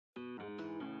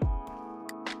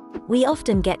We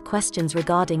often get questions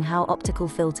regarding how optical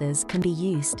filters can be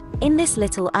used. In this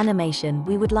little animation,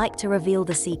 we would like to reveal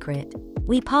the secret.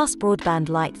 We pass broadband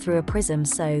light through a prism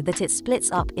so that it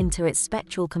splits up into its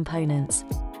spectral components.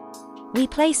 We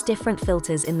place different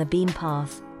filters in the beam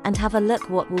path, and have a look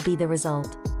what will be the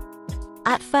result.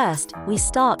 At first, we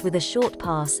start with a short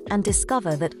pass and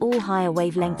discover that all higher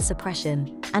wavelength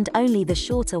suppression, and only the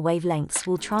shorter wavelengths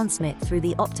will transmit through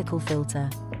the optical filter.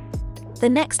 The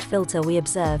next filter we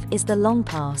observe is the long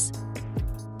pass.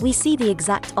 We see the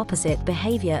exact opposite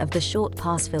behavior of the short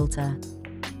pass filter.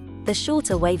 The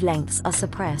shorter wavelengths are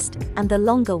suppressed, and the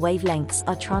longer wavelengths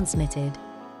are transmitted.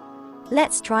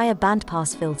 Let's try a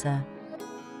bandpass filter.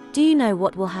 Do you know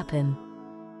what will happen?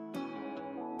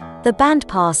 The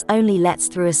bandpass only lets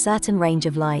through a certain range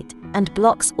of light, and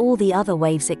blocks all the other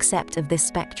waves except of this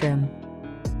spectrum.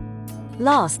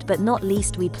 Last but not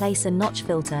least, we place a notch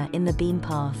filter in the beam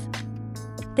path.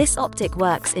 This optic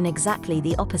works in exactly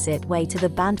the opposite way to the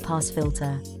bandpass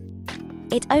filter.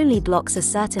 It only blocks a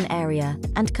certain area,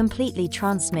 and completely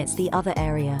transmits the other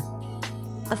area.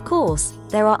 Of course,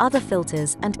 there are other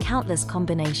filters and countless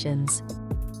combinations.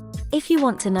 If you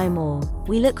want to know more,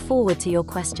 we look forward to your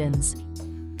questions.